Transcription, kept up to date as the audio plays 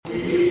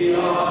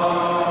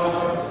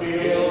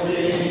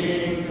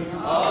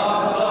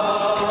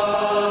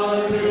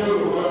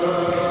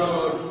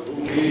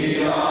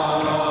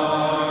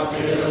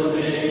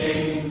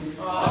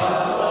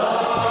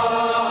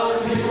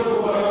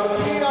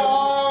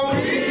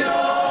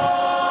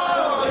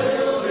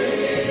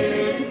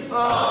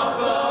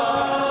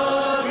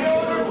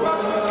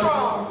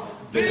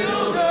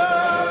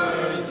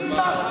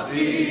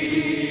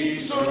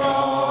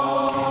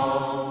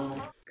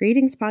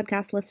Greetings,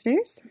 podcast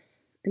listeners.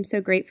 I'm so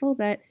grateful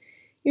that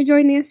you're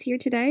joining us here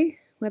today,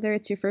 whether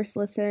it's your first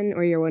listen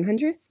or your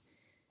 100th.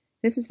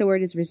 This is The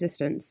Word is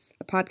Resistance,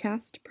 a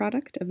podcast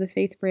product of the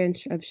faith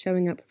branch of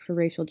Showing Up for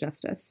Racial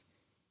Justice.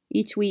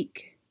 Each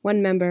week, one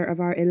member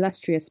of our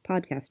illustrious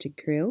podcasting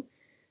crew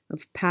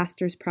of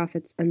pastors,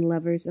 prophets, and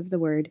lovers of the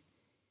Word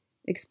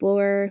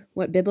explore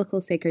what biblical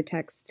sacred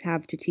texts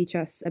have to teach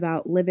us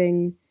about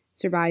living,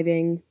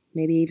 surviving,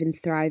 maybe even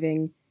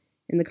thriving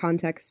in the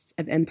context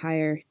of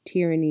empire,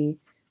 tyranny,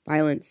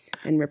 violence,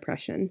 and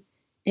repression,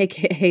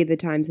 aka the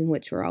times in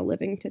which we're all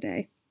living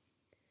today.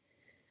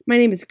 My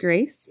name is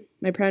Grace.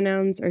 My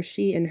pronouns are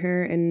she and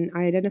her, and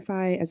I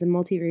identify as a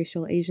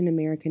multiracial Asian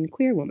American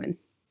queer woman.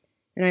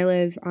 And I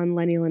live on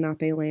Lenni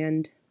Lenape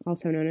land,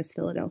 also known as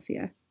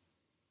Philadelphia.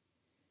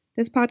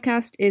 This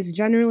podcast is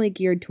generally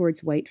geared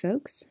towards white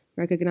folks,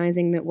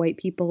 recognizing that white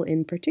people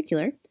in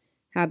particular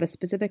have a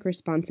specific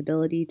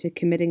responsibility to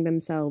committing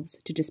themselves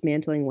to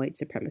dismantling white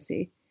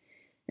supremacy.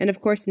 And of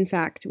course, in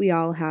fact, we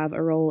all have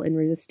a role in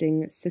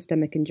resisting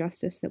systemic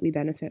injustice that we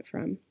benefit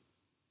from.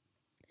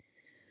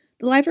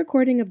 The live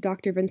recording of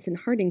Dr.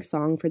 Vincent Harding's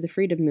song for the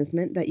Freedom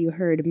Movement that you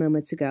heard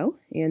moments ago,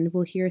 and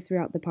will hear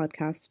throughout the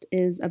podcast,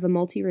 is of a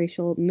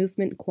multiracial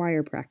movement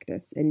choir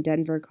practice in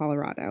Denver,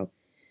 Colorado,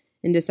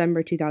 in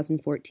December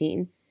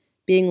 2014,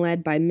 being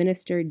led by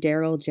Minister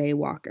Daryl J.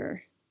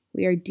 Walker.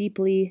 We are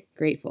deeply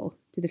grateful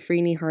to the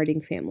Freeney Harding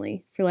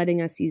family for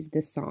letting us use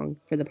this song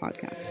for the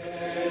podcast.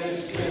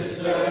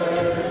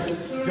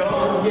 Sisters,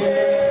 don't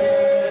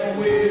get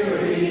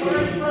weary.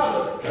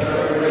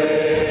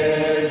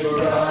 Courage,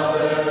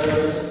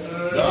 brothers,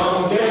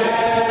 don't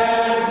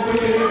get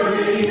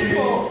weary.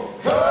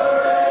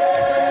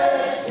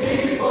 Courage,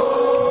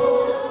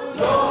 people,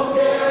 don't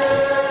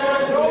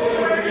get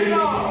weary.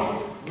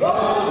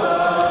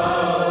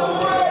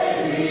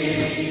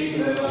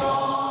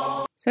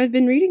 So I've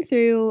been reading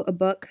through a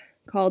book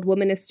called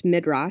Womanist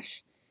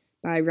Midrash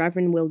by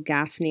Reverend Will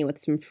Gaffney with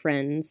some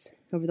friends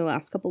over the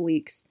last couple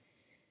weeks.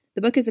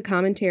 The book is a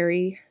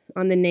commentary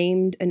on the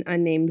named and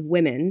unnamed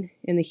women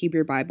in the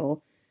Hebrew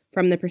Bible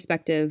from the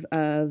perspective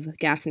of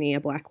Gaffney, a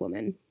Black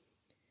woman.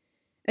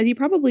 As you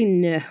probably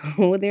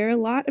know, there are a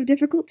lot of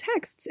difficult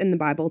texts in the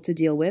Bible to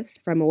deal with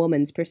from a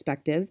woman's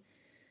perspective,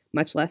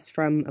 much less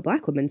from a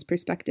Black woman's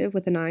perspective,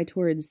 with an eye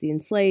towards the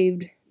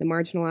enslaved, the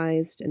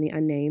marginalized, and the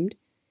unnamed.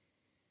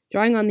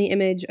 Drawing on the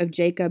image of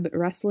Jacob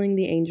wrestling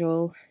the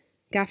angel,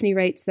 Gaffney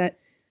writes that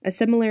a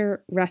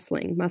similar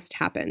wrestling must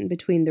happen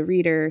between the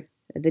reader,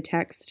 the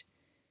text,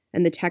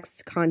 and the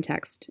text's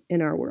context in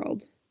our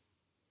world.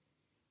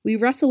 We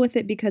wrestle with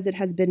it because it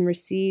has been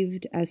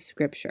received as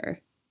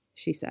scripture,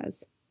 she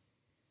says.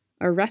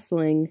 Our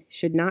wrestling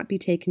should not be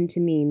taken to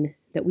mean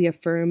that we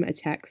affirm a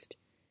text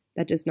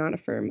that does not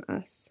affirm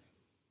us.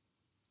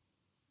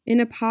 In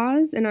a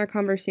pause in our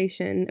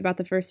conversation about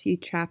the first few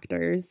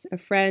chapters, a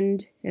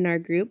friend in our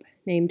group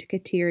named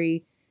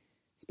Kateri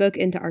spoke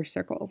into our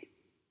circle.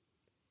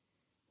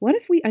 What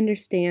if we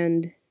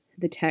understand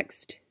the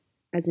text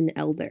as an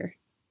elder,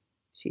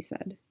 she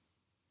said.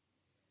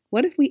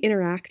 What if we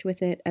interact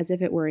with it as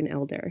if it were an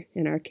elder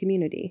in our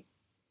community?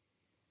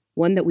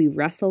 One that we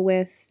wrestle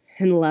with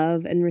and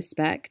love and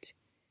respect,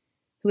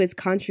 who is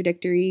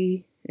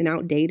contradictory and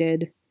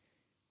outdated,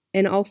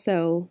 and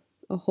also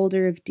a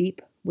holder of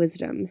deep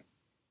wisdom,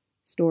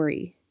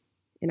 story,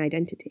 and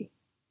identity.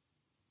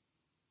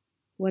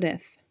 What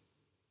if?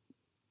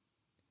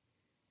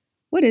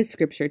 What is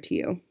Scripture to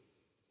you?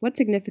 What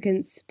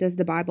significance does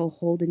the Bible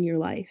hold in your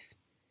life?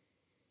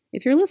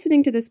 If you're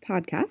listening to this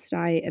podcast,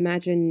 I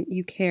imagine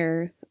you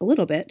care a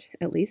little bit,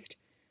 at least,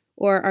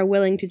 or are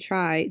willing to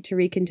try to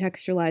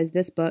recontextualize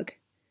this book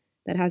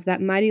that has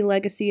that mighty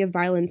legacy of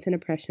violence and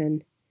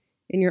oppression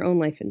in your own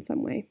life in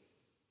some way.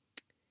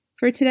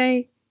 For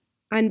today,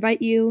 I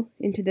invite you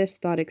into this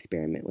thought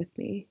experiment with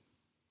me.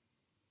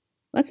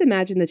 Let's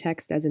imagine the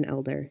text as an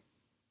elder,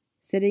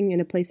 sitting in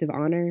a place of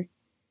honor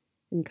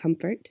and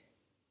comfort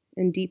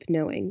and deep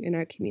knowing in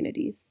our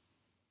communities.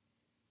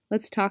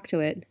 Let's talk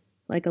to it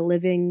like a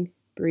living,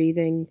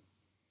 breathing,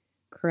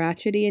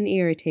 crotchety and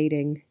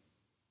irritating,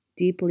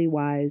 deeply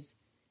wise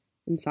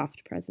and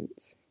soft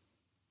presence.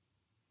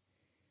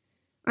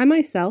 I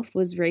myself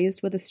was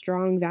raised with a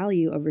strong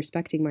value of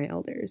respecting my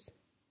elders.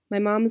 My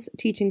mom's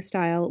teaching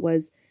style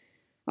was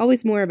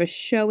always more of a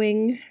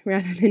showing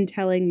rather than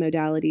telling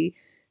modality,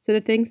 so the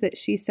things that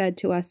she said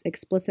to us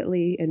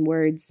explicitly in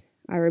words,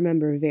 I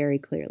remember very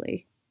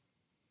clearly.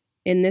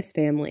 In this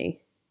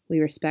family, we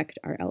respect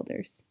our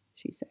elders,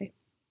 she'd say.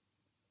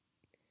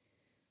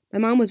 My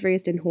mom was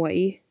raised in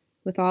Hawaii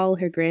with all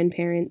her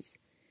grandparents,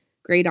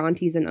 great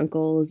aunties and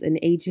uncles, and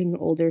aging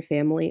older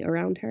family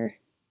around her.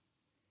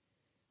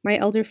 My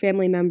elder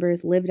family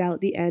members lived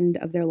out the end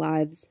of their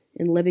lives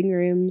in living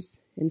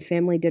rooms and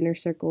family dinner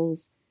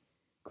circles,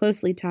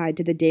 closely tied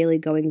to the daily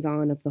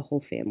goings-on of the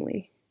whole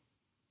family.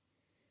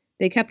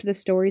 They kept the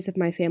stories of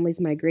my family's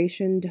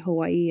migration to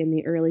Hawaii in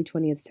the early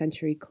 20th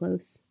century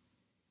close.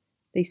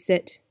 They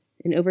sit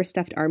in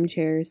overstuffed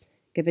armchairs,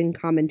 giving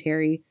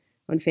commentary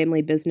on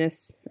family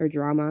business or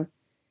drama,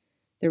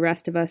 the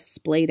rest of us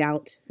splayed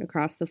out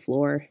across the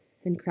floor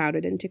and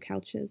crowded into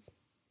couches.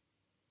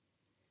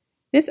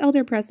 This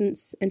elder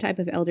presence and type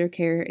of elder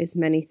care is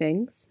many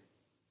things: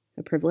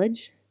 a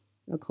privilege,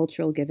 a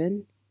cultural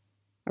given,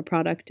 a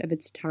product of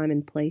its time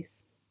and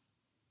place.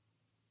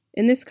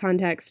 In this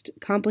context,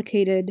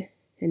 complicated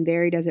and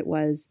varied as it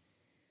was,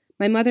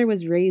 my mother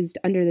was raised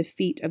under the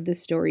feet of the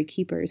story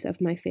keepers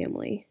of my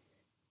family,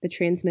 the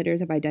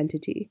transmitters of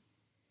identity,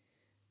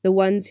 the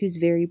ones whose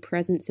very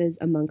presences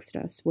amongst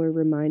us were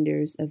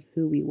reminders of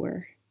who we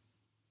were.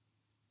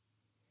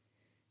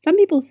 Some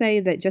people say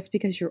that just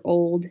because you're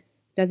old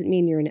doesn't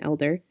mean you're an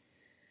elder,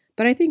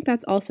 but I think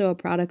that's also a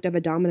product of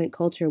a dominant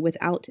culture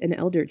without an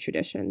elder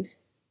tradition.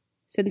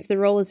 Since the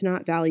role is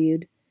not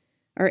valued,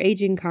 our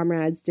aging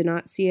comrades do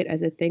not see it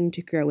as a thing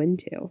to grow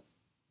into.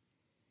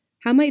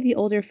 How might the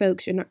older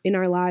folks in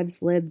our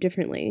lives live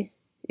differently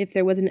if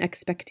there was an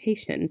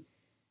expectation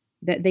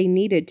that they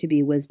needed to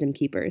be wisdom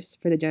keepers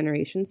for the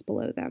generations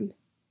below them?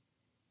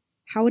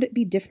 How would it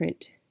be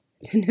different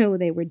to know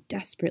they were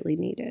desperately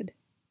needed?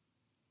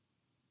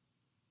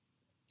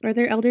 Are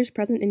there elders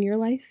present in your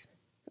life,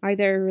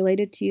 either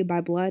related to you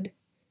by blood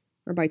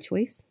or by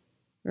choice,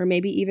 or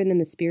maybe even in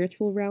the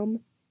spiritual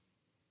realm?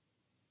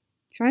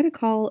 Try to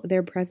call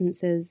their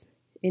presences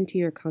into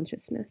your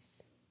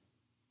consciousness.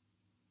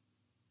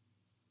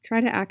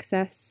 Try to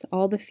access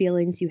all the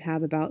feelings you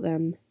have about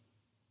them,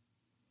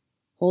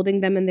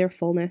 holding them in their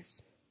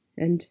fullness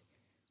and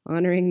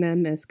honoring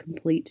them as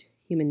complete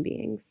human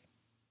beings.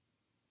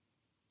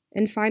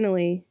 And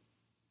finally,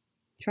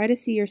 try to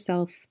see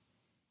yourself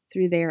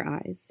through their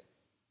eyes,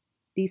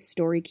 these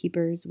story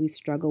keepers we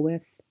struggle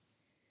with,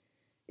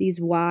 these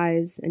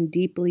wise and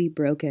deeply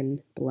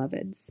broken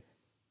beloveds.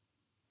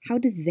 How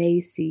do they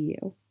see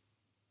you?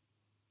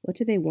 What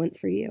do they want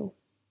for you,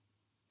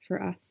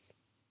 for us,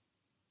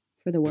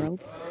 for the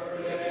world?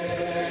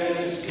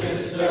 Courage,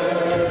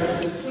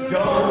 sisters,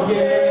 don't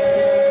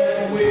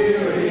get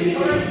weary.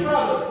 Courage,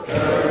 brothers,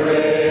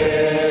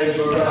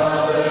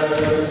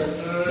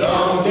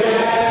 don't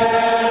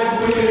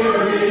get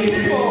weary.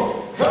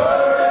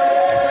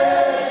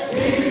 Courage,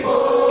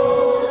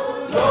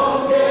 people,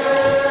 don't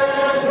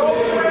get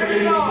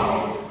weary.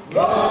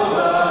 Roll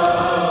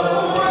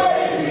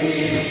away,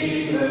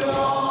 we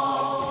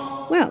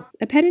belong. Well,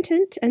 a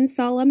penitent and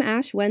solemn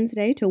Ash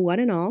Wednesday to one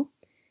and all.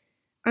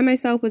 I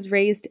myself was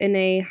raised in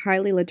a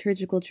highly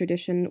liturgical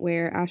tradition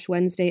where Ash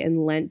Wednesday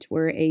and Lent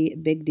were a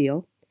big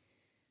deal.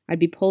 I'd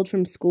be pulled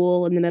from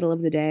school in the middle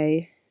of the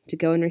day to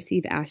go and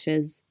receive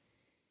ashes,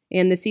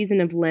 and the season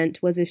of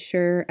Lent was as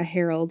sure a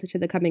herald to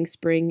the coming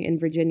spring in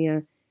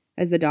Virginia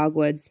as the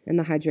dogwoods and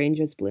the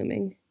hydrangeas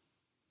blooming.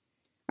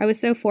 I was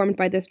so formed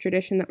by this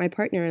tradition that my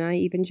partner and I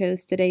even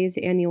chose today's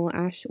annual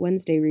Ash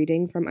Wednesday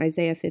reading from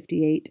Isaiah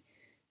 58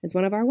 as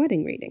one of our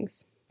wedding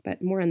readings,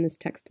 but more on this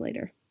text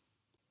later.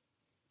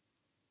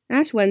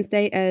 Ash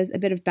Wednesday, as a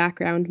bit of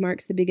background,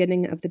 marks the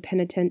beginning of the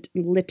penitent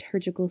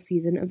liturgical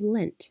season of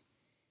Lent.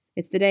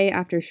 It's the day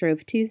after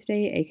Shrove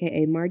Tuesday,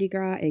 aka Mardi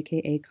Gras,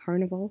 aka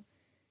Carnival,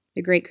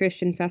 the great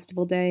Christian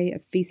festival day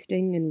of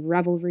feasting and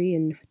revelry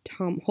and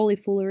holy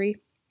foolery.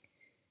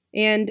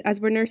 And as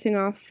we're nursing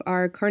off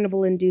our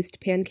carnival-induced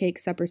pancake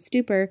supper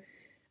stupor,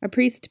 a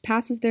priest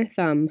passes their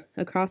thumb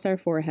across our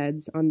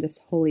foreheads on this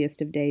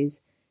holiest of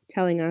days,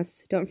 telling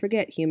us, "Don't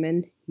forget,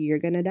 human, you're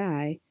gonna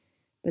die."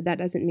 But that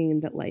doesn't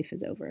mean that life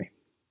is over.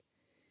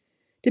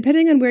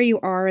 Depending on where you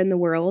are in the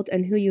world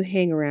and who you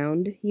hang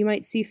around, you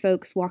might see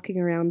folks walking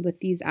around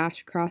with these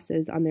ash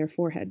crosses on their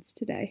foreheads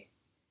today.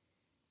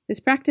 This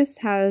practice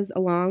has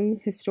a long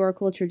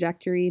historical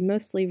trajectory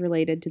mostly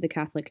related to the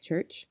Catholic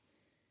Church.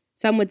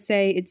 Some would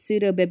say it's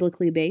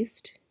pseudo-biblically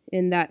based,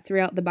 in that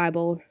throughout the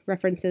Bible,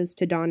 references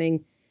to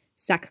donning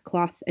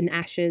sackcloth and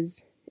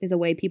ashes is a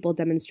way people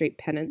demonstrate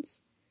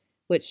penance,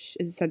 which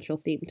is a central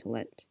theme to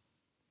Lent.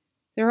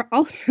 There are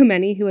also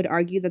many who would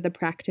argue that the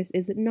practice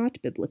is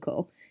not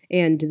biblical,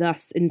 and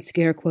thus, in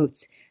scare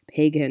quotes,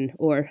 pagan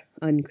or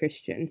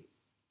unchristian.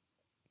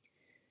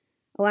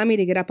 Allow me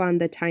to get up on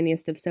the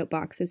tiniest of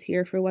soapboxes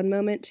here for one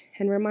moment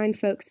and remind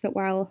folks that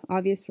while,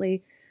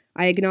 obviously,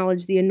 I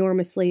acknowledge the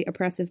enormously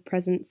oppressive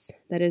presence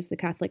that is the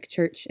Catholic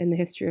Church in the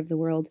history of the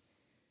world,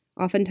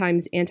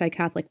 oftentimes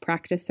anti-Catholic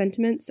practice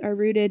sentiments are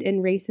rooted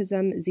in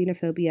racism,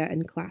 xenophobia,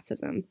 and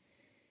classism.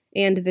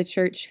 And the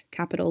Church,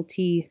 capital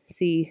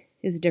T-C,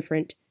 is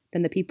different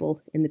than the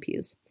people in the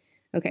pews.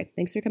 Okay,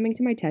 thanks for coming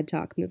to my TED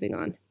Talk. Moving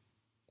on.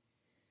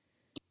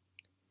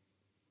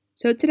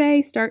 So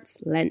today starts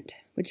Lent,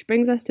 which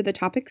brings us to the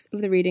topics of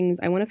the readings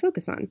I want to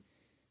focus on.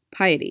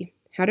 Piety,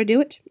 how to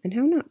do it and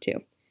how not to,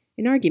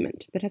 an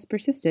argument that has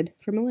persisted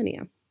for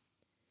millennia.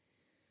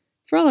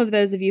 For all of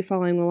those of you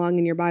following along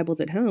in your Bibles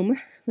at home,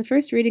 the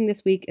first reading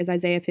this week is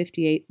Isaiah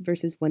 58,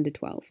 verses 1 to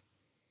 12.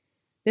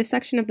 This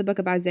section of the book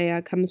of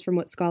Isaiah comes from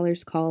what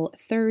scholars call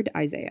 3rd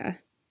Isaiah,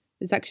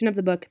 the section of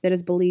the book that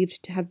is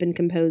believed to have been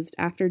composed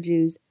after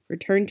Jews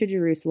returned to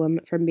Jerusalem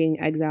from being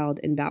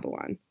exiled in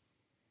Babylon.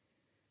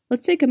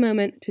 Let's take a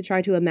moment to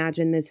try to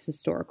imagine this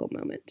historical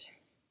moment.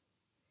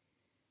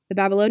 The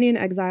Babylonian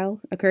exile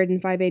occurred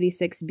in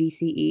 586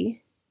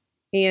 BCE.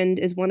 and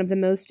is one of the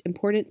most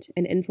important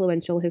and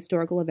influential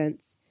historical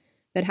events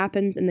that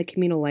happens in the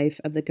communal life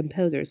of the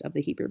composers of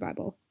the Hebrew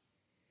Bible.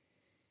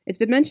 It's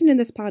been mentioned in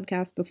this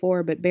podcast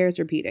before, but bears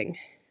repeating.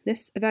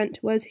 This event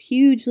was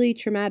hugely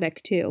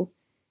traumatic, too,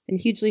 and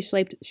hugely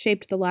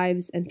shaped the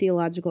lives and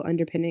theological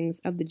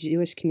underpinnings of the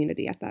Jewish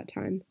community at that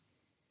time.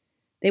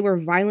 They were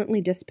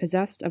violently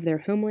dispossessed of their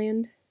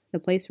homeland, the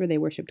place where they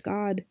worshipped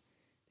God,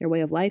 their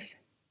way of life,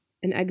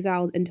 and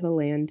exiled into a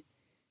land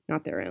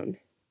not their own.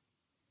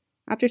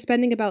 After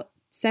spending about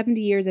 70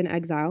 years in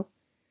exile,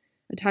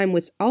 a time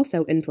which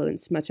also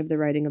influenced much of the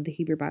writing of the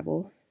Hebrew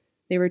Bible,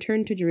 they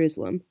returned to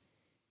Jerusalem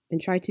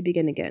and tried to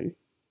begin again.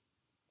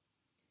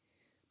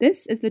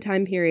 This is the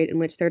time period in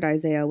which 3rd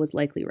Isaiah was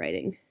likely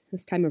writing,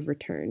 this time of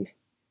return.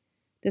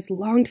 This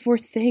longed-for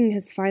thing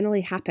has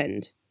finally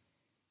happened.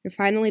 They're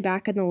finally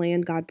back in the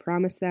land God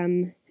promised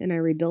them and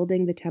are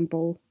rebuilding the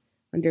temple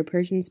under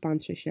Persian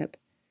sponsorship.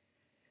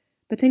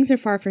 But things are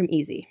far from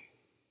easy.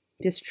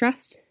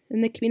 Distrust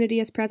in the community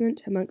is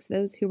present amongst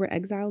those who were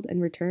exiled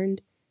and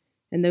returned,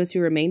 and those who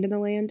remained in the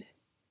land.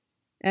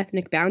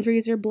 Ethnic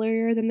boundaries are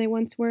blurrier than they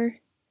once were,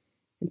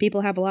 and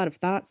people have a lot of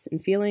thoughts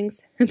and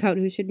feelings about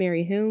who should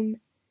marry whom.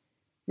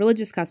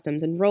 Religious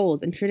customs and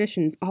roles and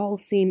traditions all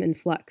seem in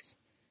flux.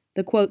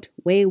 The, quote,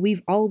 way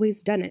we've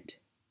always done it,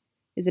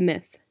 is a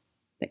myth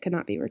that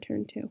cannot be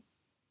returned to.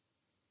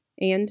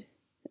 And,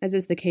 as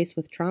is the case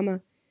with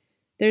trauma,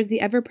 there's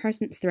the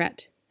ever-present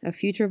threat of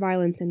future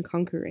violence and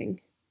conquering,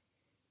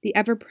 the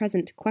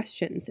ever-present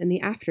questions in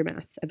the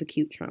aftermath of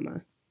acute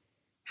trauma.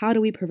 How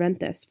do we prevent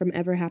this from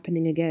ever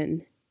happening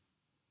again?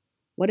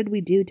 What did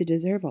we do to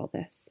deserve all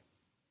this?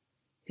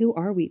 Who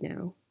are we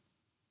now?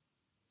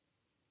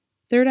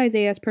 3rd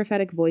Isaiah's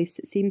prophetic voice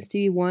seems to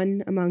be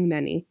one among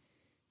many,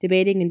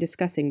 debating and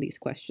discussing these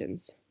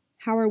questions.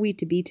 How are we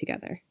to be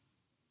together?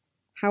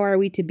 How are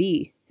we to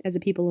be as a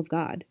people of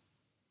God?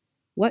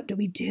 What do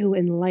we do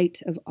in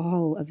light of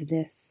all of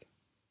this?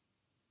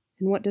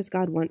 And what does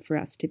God want for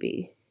us to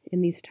be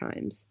in these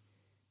times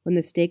when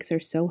the stakes are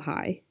so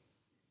high?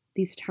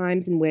 These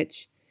times in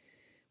which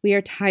we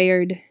are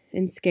tired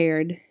and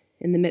scared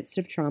in the midst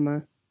of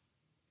trauma.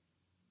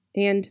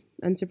 And,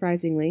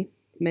 unsurprisingly,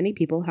 many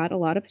people had a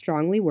lot of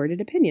strongly worded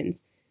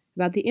opinions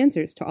about the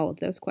answers to all of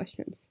those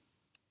questions.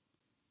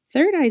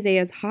 3rd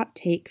Isaiah's hot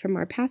take from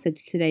our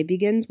passage today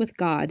begins with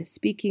God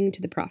speaking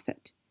to the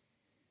prophet.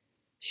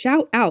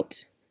 Shout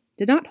out,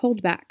 do not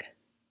hold back.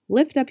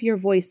 Lift up your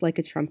voice like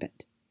a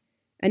trumpet.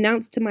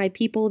 Announce to my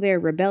people their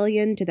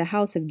rebellion, to the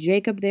house of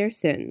Jacob their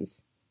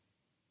sins.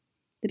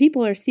 The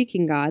people are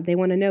seeking God. They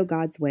want to know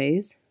God's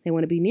ways. They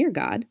want to be near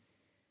God.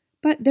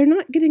 But they're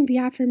not getting the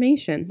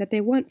affirmation that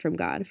they want from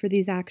God for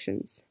these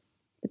actions.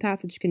 The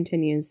passage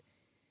continues,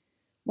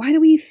 Why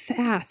do we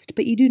fast,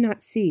 but you do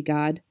not see,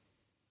 God?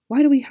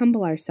 Why do we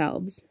humble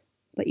ourselves,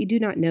 but you do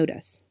not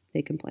notice?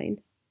 They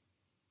complain.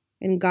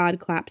 And God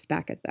claps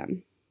back at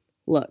them.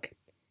 Look,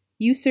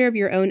 you serve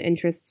your own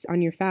interests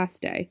on your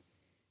fast day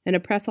and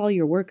oppress all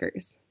your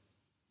workers.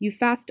 You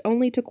fast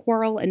only to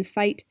quarrel and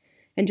fight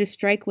and to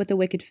strike with a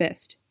wicked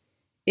fist.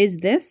 Is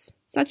this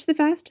such the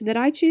fast that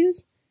I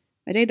choose?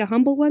 A day to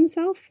humble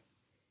oneself?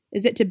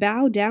 Is it to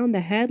bow down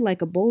the head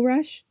like a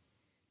bulrush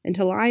and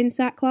to lie in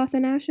sackcloth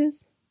and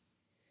ashes?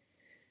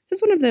 This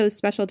is one of those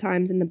special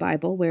times in the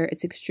Bible where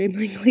it's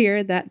extremely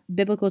clear that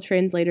biblical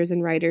translators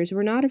and writers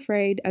were not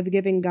afraid of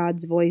giving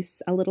God's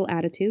voice a little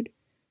attitude,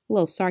 a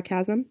little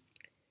sarcasm.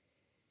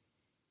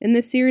 In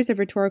this series of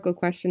rhetorical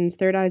questions,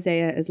 3rd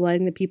Isaiah is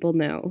letting the people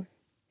know,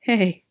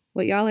 hey,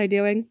 what y'all are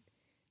doing,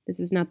 this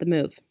is not the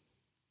move.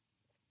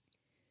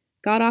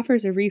 God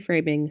offers a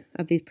reframing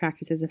of these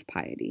practices of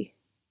piety.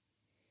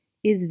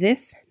 Is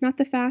this not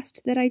the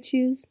fast that I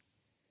choose?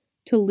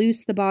 To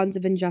loose the bonds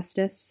of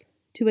injustice,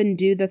 to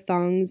undo the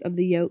thongs of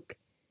the yoke,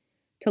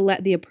 to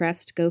let the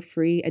oppressed go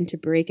free and to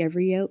break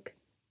every yoke?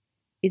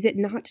 Is it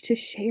not to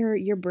share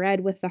your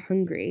bread with the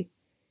hungry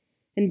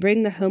and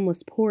bring the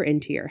homeless poor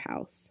into your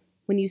house?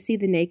 When you see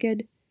the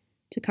naked,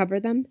 to cover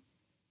them,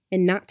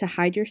 and not to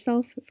hide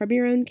yourself from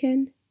your own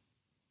kin?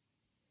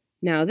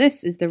 Now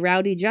this is the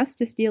rowdy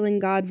justice-dealing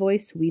God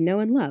voice we know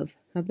and love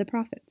of the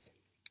prophets.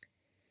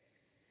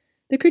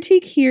 The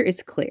critique here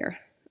is clear.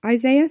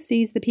 Isaiah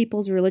sees the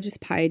people's religious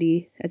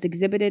piety as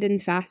exhibited in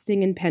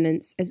fasting and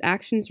penance as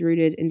actions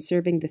rooted in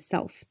serving the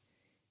self,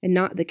 and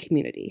not the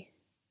community.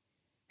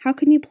 How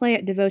can you play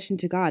at devotion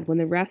to God when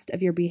the rest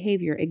of your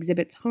behavior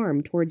exhibits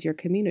harm towards your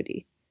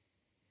community?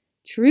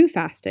 True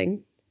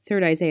fasting,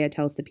 3rd Isaiah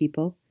tells the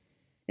people,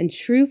 and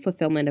true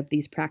fulfillment of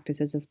these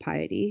practices of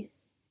piety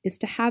is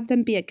to have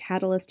them be a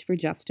catalyst for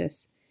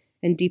justice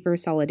and deeper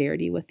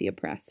solidarity with the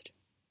oppressed.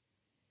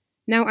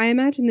 Now, I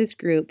imagine this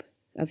group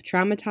of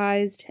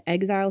traumatized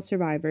exile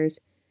survivors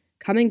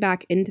coming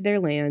back into their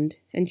land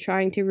and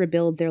trying to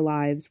rebuild their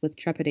lives with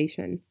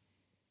trepidation,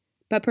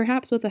 but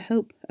perhaps with a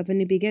hope of a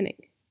new beginning.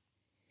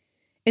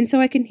 And so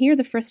I can hear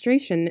the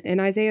frustration in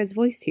Isaiah's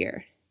voice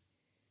here.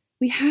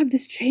 We have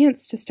this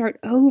chance to start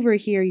over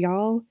here,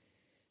 y'all.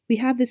 We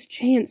have this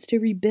chance to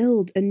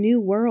rebuild a new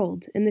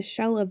world in the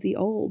shell of the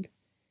old.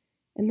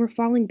 And we're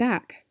falling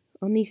back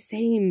on these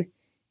same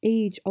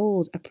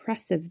age-old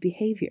oppressive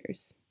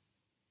behaviors.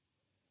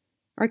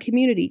 Our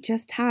community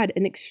just had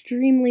an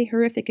extremely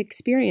horrific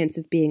experience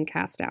of being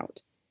cast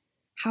out.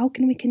 How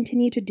can we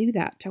continue to do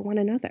that to one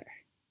another?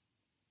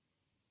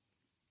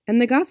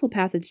 And the gospel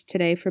passage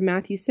today from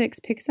Matthew 6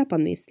 picks up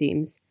on these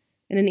themes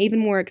in an even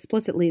more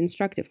explicitly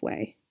instructive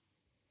way.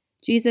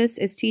 Jesus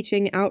is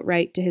teaching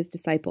outright to his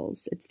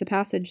disciples. It's the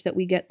passage that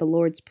we get the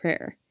Lord's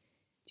Prayer.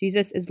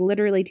 Jesus is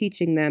literally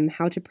teaching them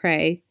how to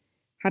pray,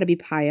 how to be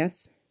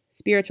pious,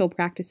 spiritual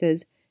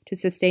practices to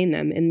sustain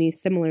them in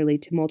these similarly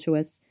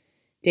tumultuous,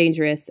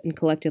 dangerous, and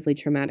collectively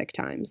traumatic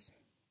times.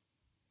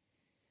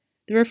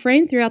 The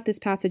refrain throughout this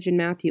passage in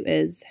Matthew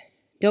is,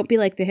 don't be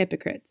like the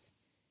hypocrites.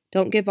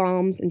 Don't give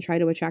alms and try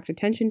to attract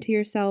attention to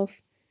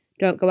yourself.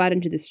 Don't go out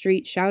into the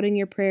street shouting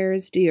your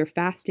prayers. Do your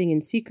fasting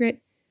in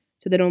secret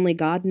so that only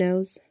God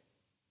knows.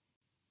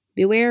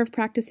 Beware of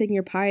practicing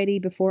your piety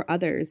before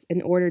others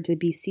in order to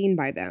be seen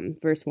by them,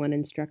 verse 1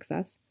 instructs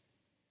us.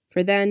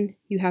 For then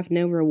you have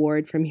no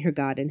reward from your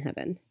God in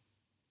heaven.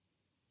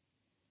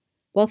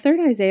 While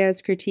 3rd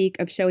Isaiah's critique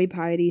of showy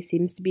piety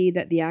seems to be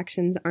that the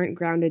actions aren't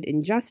grounded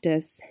in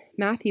justice,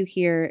 Matthew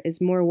here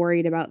is more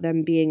worried about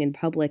them being in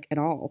public at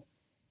all.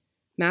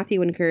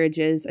 Matthew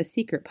encourages a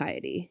secret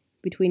piety,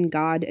 between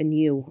God and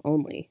you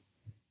only.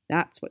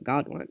 That's what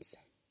God wants.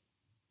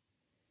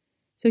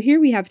 So here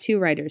we have two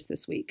writers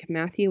this week,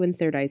 Matthew and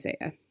 3rd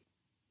Isaiah,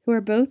 who are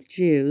both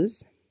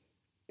Jews.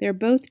 They're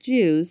both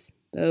Jews,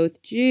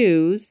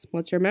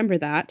 let's remember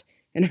that,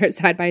 in our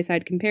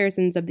side-by-side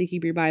comparisons of the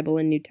Hebrew Bible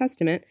and New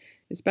Testament,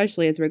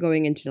 especially as we're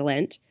going into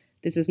Lent.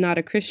 This is not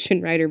a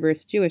Christian writer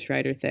versus Jewish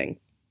writer thing.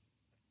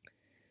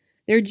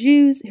 They're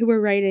Jews who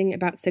were writing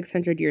about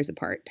 600 years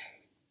apart,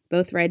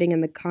 both writing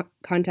in the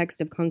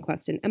context of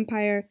conquest and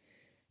empire,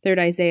 3rd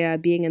Isaiah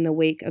being in the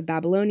wake of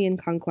Babylonian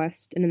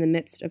conquest and in the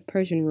midst of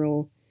Persian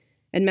rule,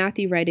 and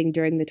Matthew writing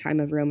during the time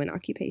of Roman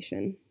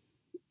occupation.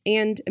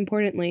 And,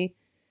 importantly,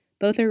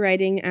 both are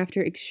writing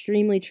after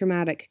extremely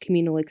traumatic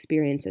communal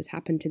experiences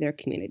happened to their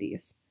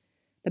communities.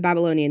 The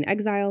Babylonian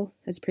exile,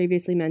 as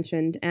previously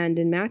mentioned, and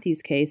in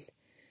Matthew's case,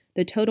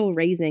 the total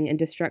razing and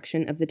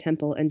destruction of the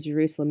temple and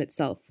Jerusalem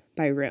itself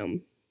by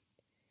Rome.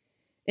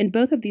 In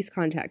both of these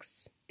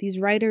contexts, these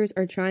writers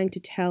are trying to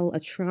tell a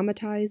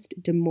traumatized,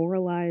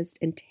 demoralized,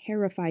 and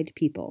terrified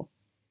people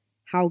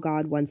how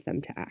God wants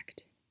them to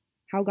act,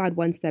 how God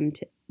wants them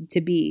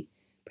to be,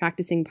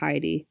 practicing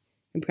piety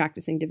and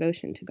practicing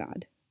devotion to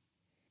God.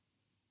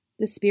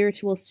 The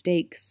spiritual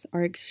stakes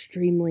are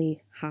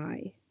extremely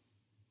high.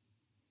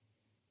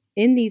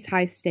 In these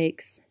high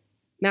stakes,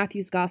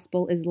 Matthew's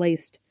gospel is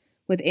laced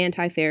with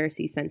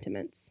anti-Pharisee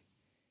sentiments.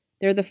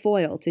 They're the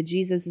foil to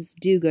Jesus'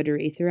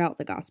 do-goodery throughout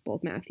the Gospel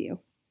of Matthew.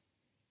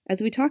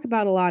 As we talk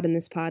about a lot in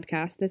this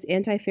podcast, this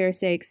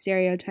anti-Pharisaic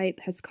stereotype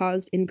has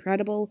caused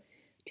incredible,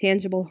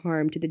 tangible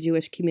harm to the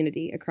Jewish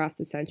community across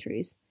the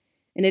centuries,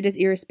 and it is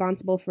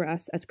irresponsible for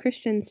us as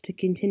Christians to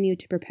continue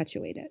to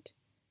perpetuate it.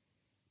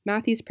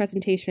 Matthew's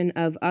presentation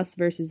of us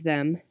versus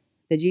them,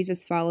 the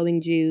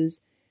Jesus-following Jews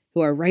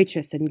who are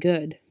righteous and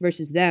good,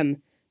 versus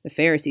them, the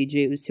Pharisee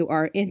Jews who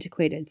are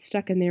antiquated,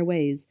 stuck in their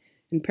ways,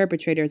 and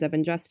perpetrators of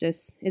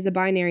injustice, is a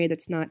binary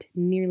that's not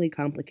nearly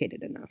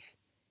complicated enough.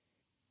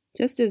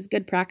 Just as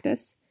good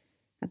practice,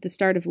 at the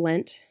start of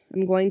Lent,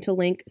 I'm going to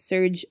link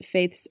Serge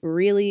Faith's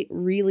really,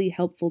 really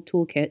helpful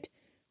toolkit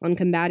on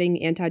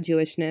combating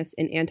anti-Jewishness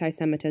and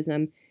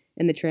anti-Semitism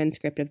in the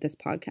transcript of this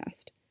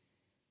podcast.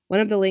 One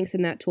of the links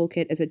in that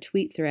toolkit is a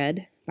tweet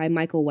thread by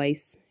Michael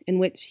Weiss, in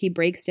which he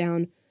breaks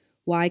down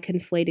why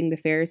conflating the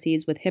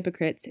Pharisees with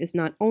hypocrites is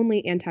not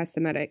only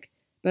anti-Semitic,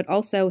 but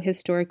also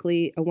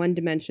historically a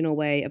one-dimensional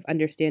way of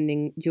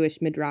understanding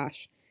Jewish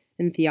midrash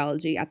and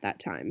theology at that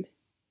time.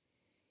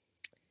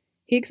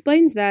 He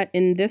explains that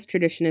in this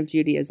tradition of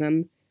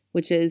Judaism,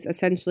 which is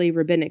essentially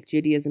rabbinic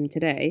Judaism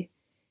today,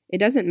 it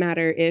doesn't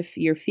matter if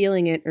you're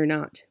feeling it or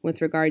not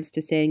with regards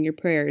to saying your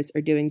prayers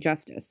or doing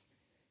justice.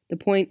 The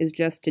point is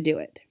just to do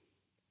it.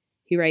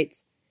 He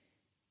writes,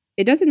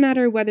 "It doesn't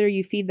matter whether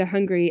you feed the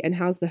hungry and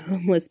house the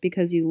homeless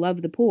because you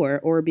love the poor,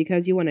 or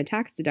because you want a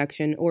tax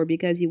deduction, or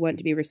because you want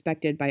to be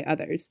respected by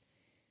others.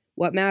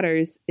 What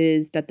matters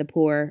is that the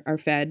poor are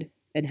fed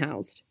and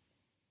housed."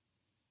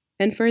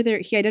 And further,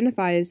 he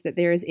identifies that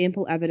there is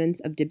ample evidence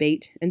of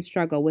debate and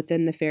struggle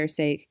within the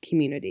Pharisaic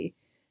community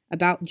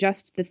about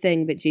just the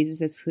thing that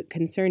Jesus is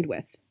concerned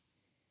with,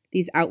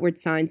 these outward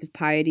signs of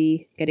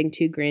piety getting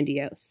too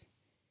grandiose.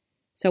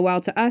 So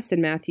while to us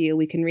in Matthew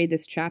we can read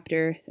this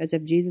chapter as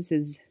if Jesus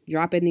is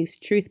dropping these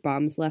truth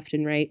bombs left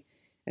and right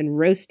and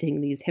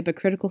roasting these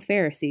hypocritical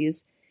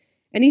Pharisees,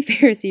 any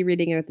Pharisee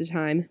reading it at the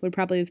time would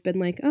probably have been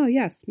like, oh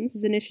yes, this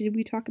is an issue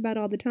we talk about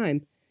all the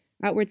time.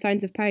 Outward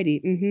signs of piety,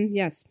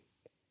 yes.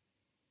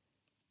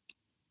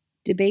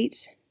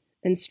 Debate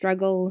and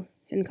struggle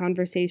and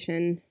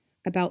conversation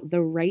about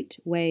the right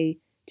way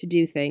to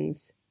do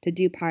things, to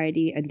do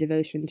piety and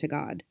devotion to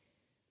God,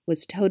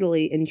 was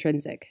totally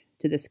intrinsic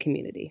to this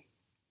community.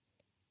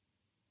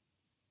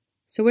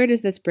 So where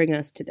does this bring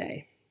us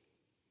today?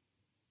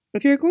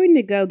 If you're going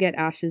to go get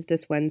ashes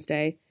this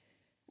Wednesday,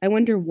 I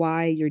wonder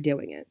why you're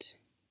doing it.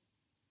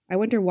 I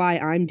wonder why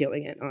I'm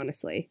doing it,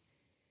 honestly.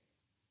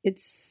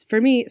 It's, for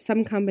me,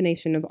 some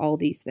combination of all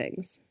these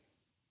things.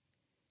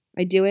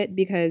 I do it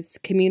because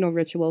communal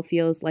ritual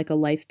feels like a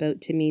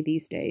lifeboat to me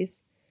these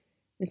days,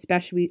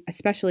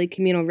 especially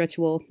communal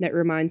ritual that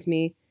reminds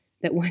me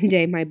that one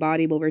day my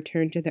body will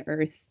return to the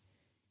earth,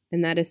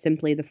 and that is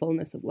simply the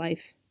fullness of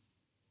life.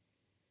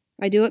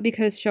 I do it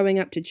because showing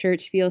up to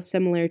church feels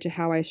similar to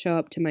how I show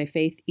up to my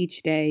faith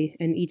each day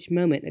and each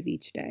moment of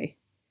each day.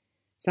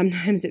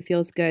 Sometimes it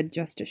feels good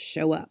just to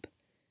show up,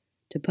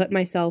 to put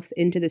myself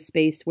into the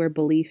space where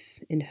belief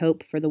and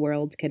hope for the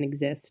world can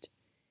exist,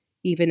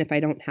 even if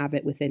I don't have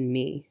it within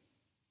me.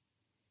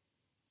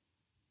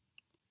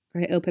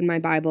 I open my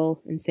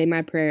Bible and say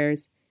my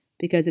prayers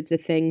because it's a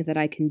thing that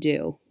I can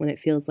do when it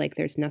feels like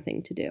there's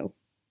nothing to do.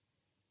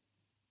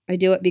 I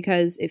do it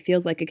because it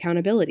feels like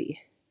accountability,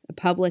 a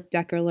public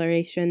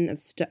declaration of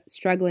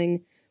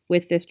struggling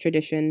with this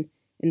tradition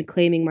and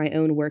claiming my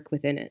own work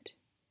within it.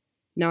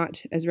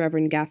 Not, as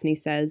Reverend Gaffney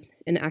says,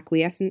 an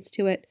acquiescence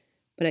to it,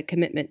 but a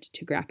commitment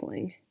to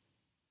grappling.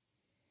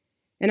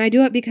 And I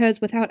do it because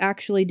without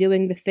actually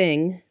doing the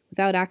thing,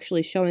 without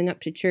actually showing up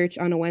to church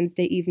on a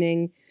Wednesday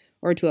evening,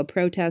 or to a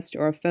protest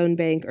or a phone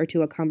bank or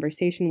to a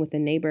conversation with a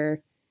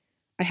neighbor,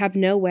 I have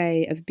no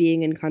way of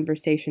being in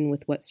conversation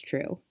with what's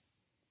true.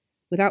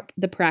 Without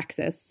the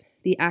praxis,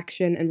 the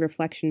action and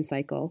reflection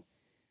cycle,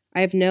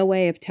 I have no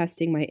way of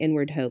testing my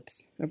inward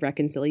hopes of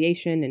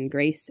reconciliation and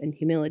grace and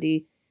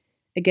humility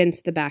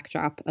against the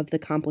backdrop of the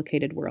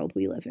complicated world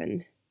we live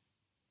in.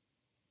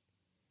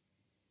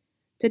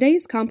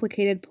 Today's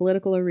complicated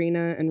political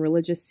arena and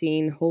religious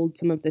scene hold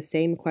some of the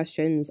same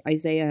questions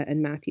Isaiah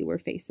and Matthew were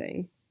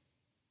facing.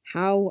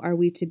 How are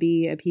we to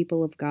be a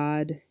people of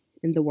God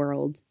in the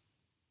world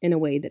in a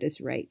way that is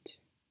right?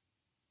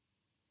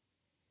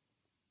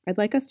 I'd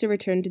like us to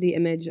return to the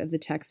image of the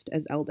text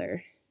as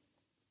elder.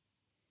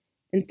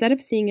 Instead of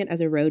seeing it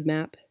as a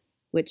roadmap,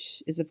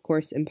 which is of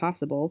course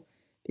impossible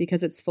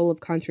because it's full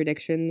of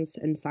contradictions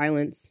and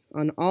silence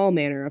on all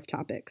manner of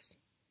topics,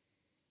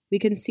 we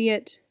can see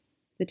it,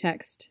 the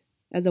text,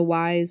 as a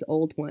wise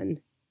old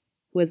one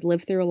who has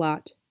lived through a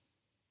lot,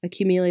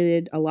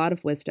 accumulated a lot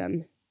of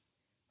wisdom,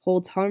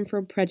 holds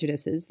harmful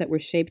prejudices that were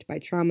shaped by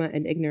trauma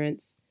and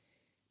ignorance,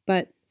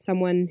 but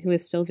someone who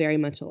is still very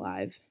much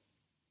alive,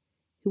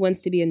 who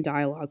wants to be in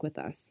dialogue with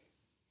us,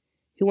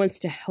 who wants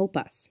to help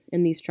us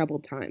in these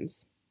troubled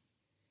times,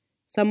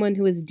 someone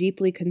who is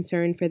deeply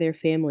concerned for their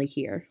family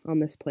here on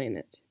this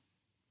planet,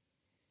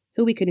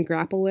 who we can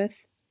grapple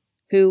with,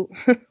 who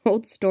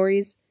holds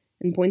stories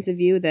and points of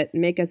view that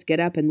make us get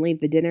up and leave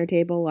the dinner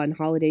table on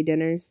holiday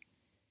dinners,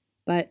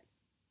 but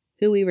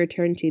who we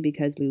return to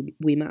because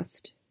we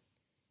must.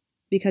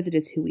 Because it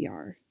is who we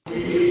are.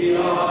 We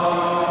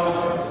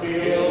are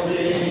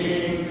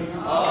building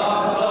a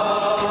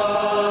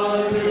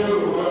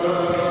new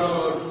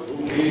world.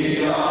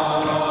 We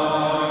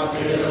are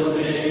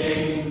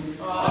building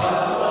a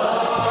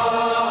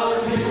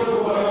new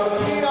world.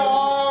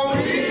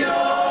 We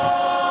are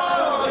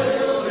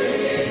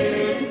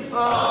building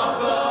a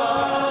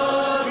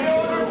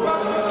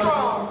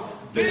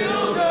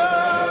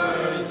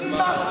builders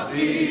must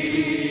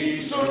be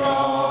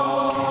strong.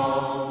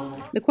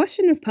 The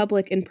question of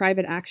public and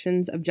private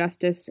actions of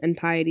justice and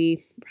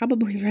piety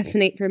probably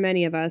resonate for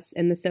many of us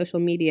in the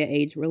social media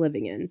age we're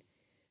living in,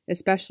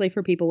 especially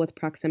for people with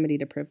proximity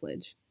to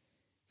privilege.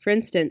 For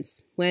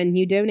instance, when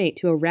you donate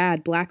to a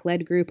rad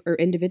Black-led group or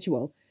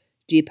individual,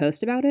 do you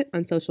post about it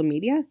on social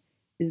media?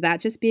 Is that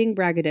just being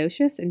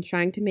braggadocious and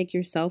trying to make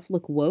yourself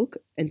look woke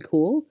and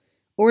cool?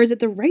 Or is it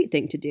the right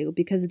thing to do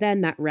because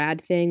then that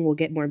rad thing will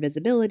get more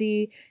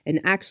visibility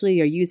and actually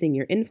you're using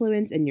your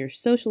influence in your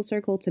social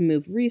circle to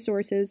move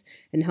resources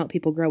and help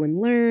people grow and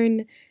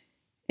learn?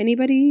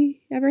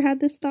 Anybody ever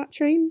had this thought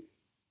train?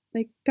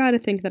 I gotta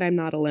think that I'm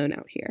not alone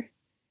out here.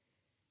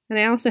 And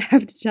I also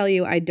have to tell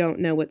you I don't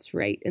know what's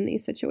right in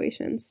these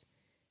situations.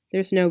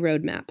 There's no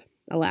roadmap,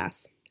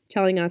 alas,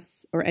 telling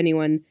us or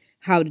anyone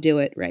how to do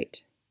it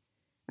right.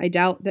 I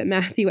doubt that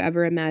Matthew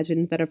ever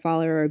imagined that a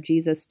follower of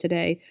Jesus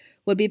today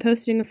would be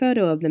posting a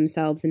photo of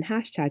themselves and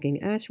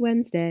hashtagging Ash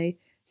Wednesday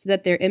so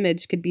that their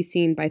image could be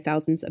seen by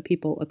thousands of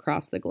people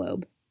across the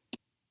globe.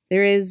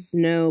 There is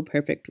no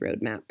perfect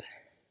roadmap,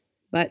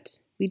 but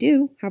we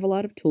do have a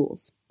lot of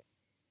tools.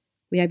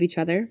 We have each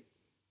other.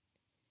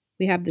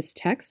 We have this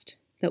text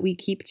that we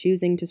keep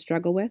choosing to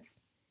struggle with.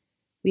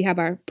 We have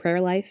our prayer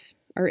life,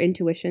 our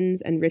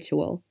intuitions, and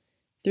ritual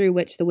through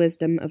which the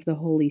wisdom of the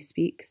holy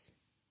speaks.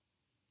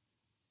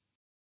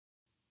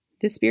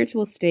 The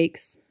spiritual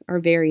stakes are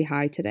very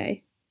high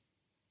today.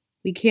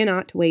 We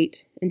cannot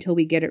wait until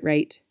we get it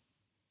right.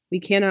 We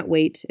cannot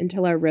wait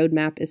until our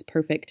roadmap is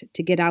perfect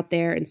to get out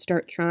there and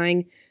start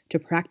trying to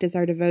practice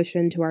our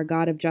devotion to our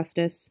God of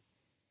justice.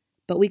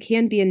 But we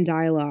can be in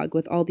dialogue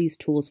with all these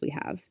tools we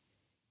have,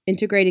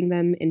 integrating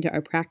them into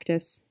our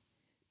practice,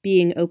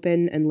 being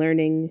open and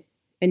learning,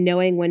 and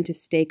knowing when to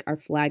stake our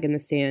flag in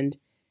the sand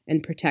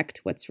and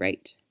protect what's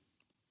right.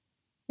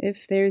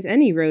 If there's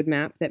any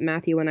roadmap that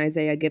Matthew and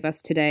Isaiah give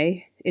us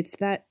today, It's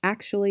that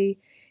actually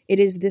it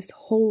is this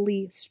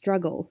holy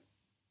struggle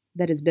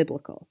that is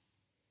biblical.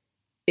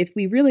 If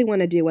we really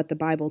want to do what the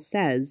Bible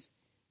says,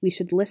 we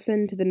should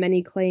listen to the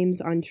many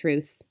claims on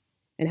truth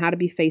and how to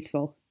be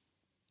faithful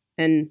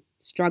and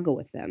struggle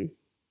with them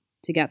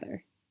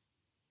together.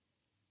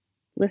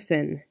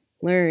 Listen,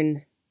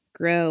 learn,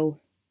 grow,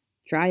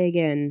 try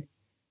again,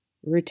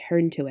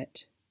 return to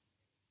it,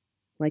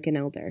 like an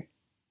elder.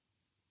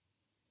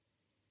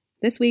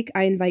 This week,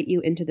 I invite you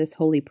into this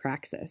holy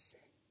praxis.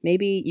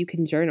 Maybe you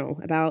can journal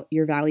about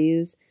your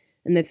values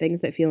and the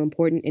things that feel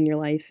important in your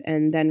life,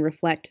 and then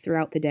reflect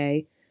throughout the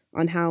day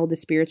on how the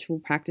spiritual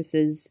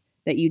practices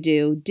that you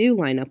do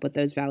line up with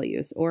those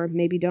values, or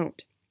maybe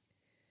don't.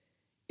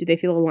 Do they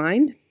feel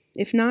aligned?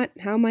 If not,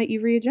 how might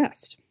you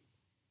readjust?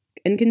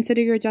 And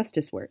consider your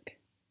justice work.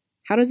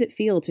 How does it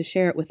feel to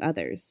share it with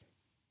others?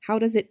 How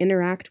does it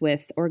interact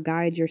with or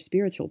guide your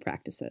spiritual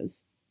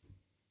practices?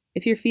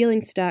 If you're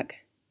feeling stuck,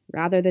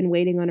 rather than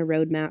waiting on a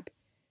roadmap,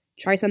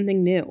 try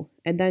something new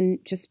and then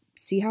just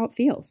see how it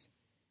feels.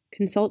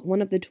 Consult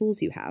one of the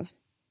tools you have.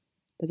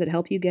 Does it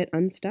help you get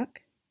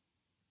unstuck?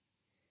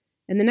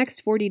 In the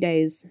next 40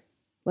 days,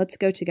 let's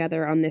go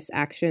together on this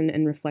action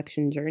and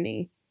reflection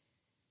journey.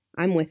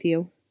 I'm with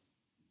you.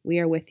 We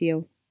are with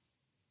you.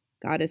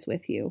 God is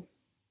with you.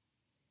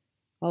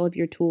 All of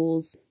your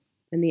tools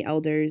and the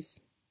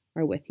elders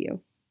are with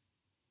you.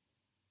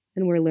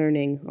 And we're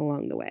learning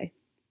along the way.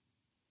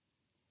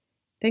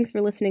 Thanks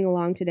for listening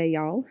along today,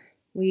 y'all.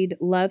 We'd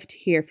love to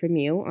hear from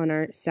you on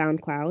our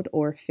SoundCloud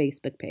or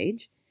Facebook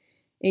page.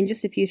 In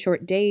just a few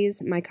short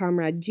days, my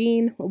comrade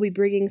Jean will be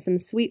bringing some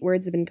sweet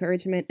words of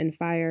encouragement and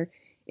fire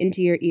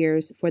into your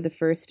ears for the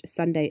first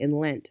Sunday in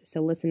Lent,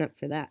 so listen up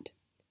for that.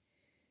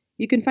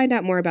 You can find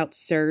out more about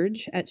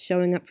Surge at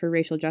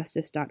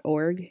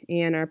showingupforracialjustice.org,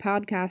 and our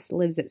podcast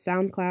lives at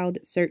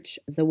SoundCloud. Search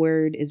The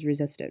Word is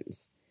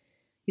Resistance.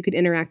 You can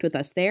interact with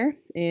us there,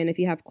 and if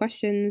you have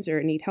questions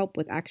or need help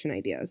with action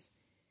ideas,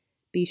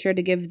 be sure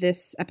to give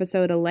this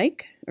episode a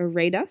like or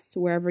rate us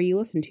wherever you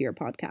listen to your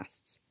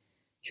podcasts.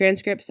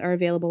 Transcripts are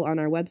available on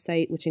our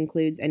website, which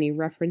includes any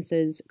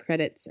references,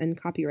 credits, and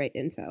copyright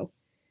info.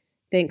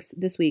 Thanks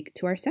this week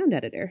to our sound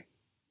editor,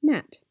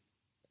 Matt.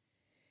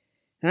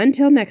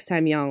 Until next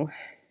time, y'all,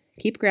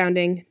 keep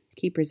grounding,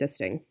 keep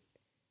resisting.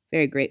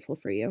 Very grateful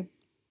for you.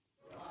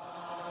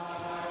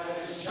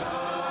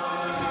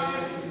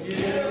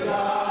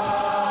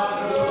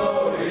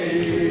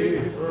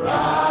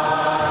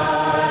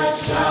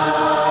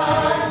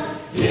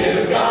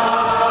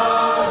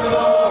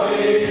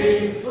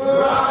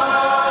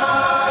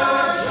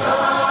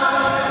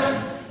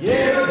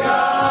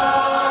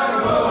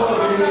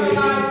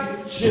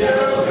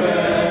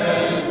 Children